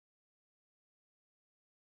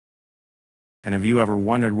And have you ever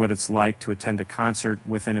wondered what it's like to attend a concert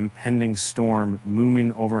with an impending storm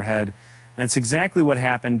looming overhead? And it's exactly what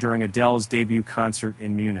happened during Adele's debut concert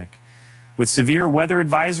in Munich. With severe weather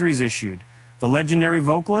advisories issued, the legendary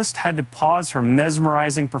vocalist had to pause her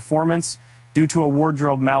mesmerizing performance due to a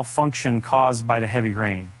wardrobe malfunction caused by the heavy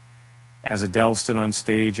rain. As Adele stood on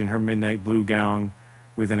stage in her midnight blue gown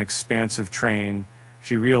with an expansive train,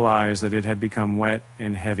 she realized that it had become wet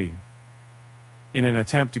and heavy. In an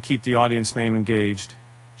attempt to keep the audience engaged,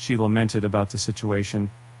 she lamented about the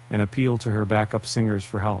situation and appealed to her backup singers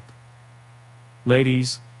for help.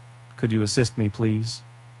 "Ladies, could you assist me, please?"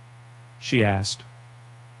 she asked.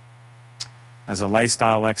 As a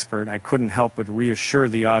lifestyle expert, I couldn't help but reassure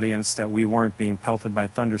the audience that we weren't being pelted by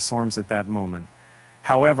thunderstorms at that moment.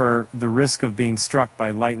 However, the risk of being struck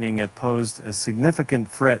by lightning had posed a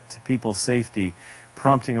significant threat to people's safety,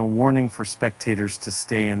 prompting a warning for spectators to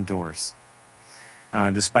stay indoors.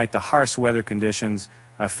 Despite the harsh weather conditions,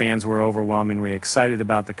 fans were overwhelmingly excited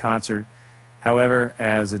about the concert. However,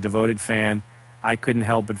 as a devoted fan, I couldn't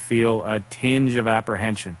help but feel a tinge of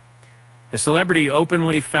apprehension. The celebrity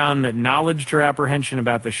openly acknowledged her apprehension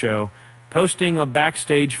about the show, posting a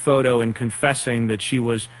backstage photo and confessing that she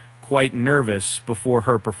was quite nervous before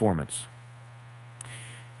her performance.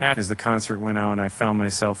 As the concert went on, I found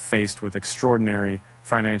myself faced with extraordinary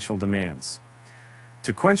financial demands.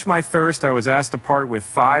 To quench my thirst, I was asked to part with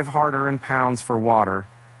 5 hard-earned pounds for water,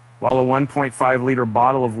 while a 1.5-liter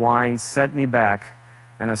bottle of wine set me back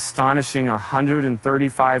an astonishing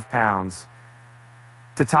 135 pounds.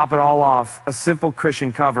 To top it all off, a simple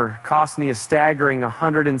cushion cover cost me a staggering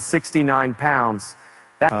 169 pounds.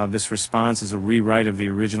 This response is a rewrite of the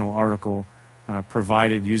original article,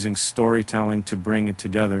 provided using storytelling to bring it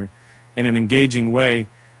together in an engaging way.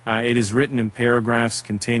 It is written in paragraphs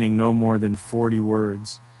containing no more than 40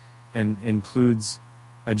 words and includes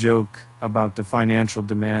a joke about the financial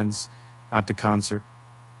demands at the concert.